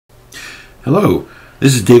Hello,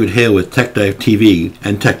 this is David Hale with TechDiveTV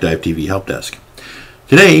and TechDiveTV Help Desk.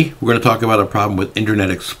 Today, we're going to talk about a problem with Internet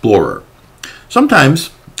Explorer. Sometimes,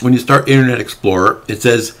 when you start Internet Explorer, it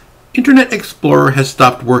says, Internet Explorer has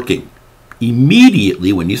stopped working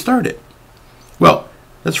immediately when you start it. Well,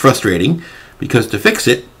 that's frustrating because to fix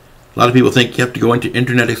it, a lot of people think you have to go into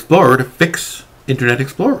Internet Explorer to fix Internet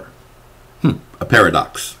Explorer. A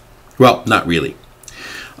paradox. Well, not really.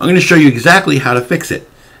 I'm going to show you exactly how to fix it,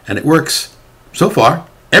 and it works so far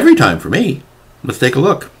every time for me. Let's take a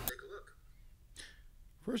look.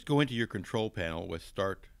 First, go into your control panel with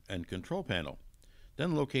Start and Control Panel.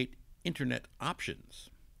 Then locate Internet Options.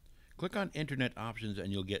 Click on Internet Options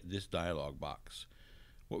and you'll get this dialog box.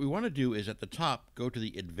 What we want to do is at the top, go to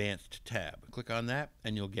the Advanced tab. Click on that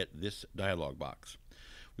and you'll get this dialog box.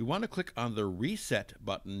 We want to click on the Reset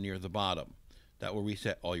button near the bottom. That will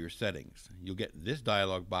reset all your settings. You'll get this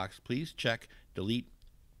dialog box. Please check Delete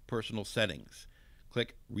Personal Settings.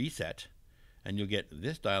 Click Reset and you'll get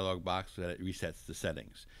this dialog box that it resets the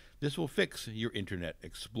settings. This will fix your Internet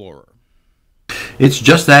Explorer. It's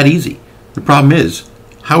just that easy. The problem is,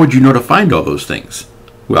 how would you know to find all those things?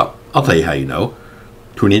 Well, I'll tell you how you know.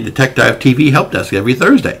 Tune in to TechDiveTV Help Desk every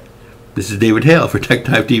Thursday. This is David Hale for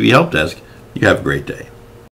TechDiveTV Help Desk. You have a great day.